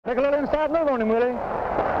Make a little inside move on him, Willie.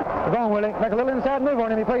 Go on, Willie. Make a little inside move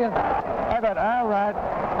on him. He's playing. How about eye right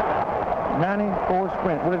 94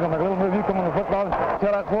 sprint. Willie's going to make a little move. You come on the football and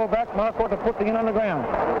tell that fullback, Marquardt, to put the end on the ground.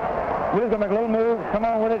 Willie's going to make a little move. Come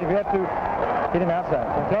on with it if you have to get him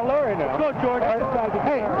outside. Tell Laurie now. Go, George.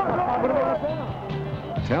 Hey,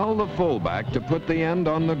 Tell the fullback to put the end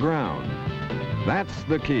on the ground. That's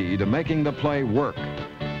the key to making the play work.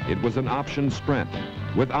 It was an option sprint,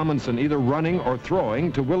 with Amundsen either running or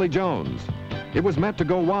throwing to Willie Jones. It was meant to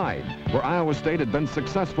go wide, where Iowa State had been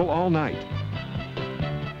successful all night.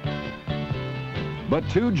 But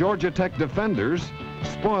two Georgia Tech defenders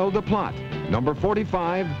spoiled the plot. Number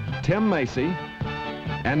 45, Tim Macy,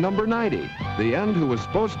 and number 90, the end who was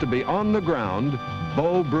supposed to be on the ground,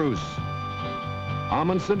 Beau Bruce.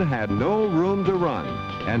 Amundsen had no room to run,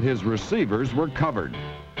 and his receivers were covered.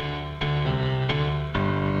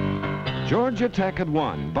 Georgia Tech had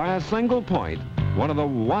won by a single point, one of the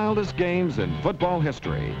wildest games in football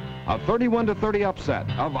history, a 31-30 upset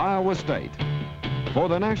of Iowa State. For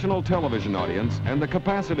the national television audience and the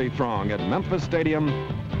capacity throng at Memphis Stadium,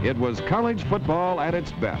 it was college football at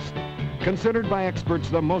its best, considered by experts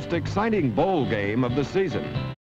the most exciting bowl game of the season.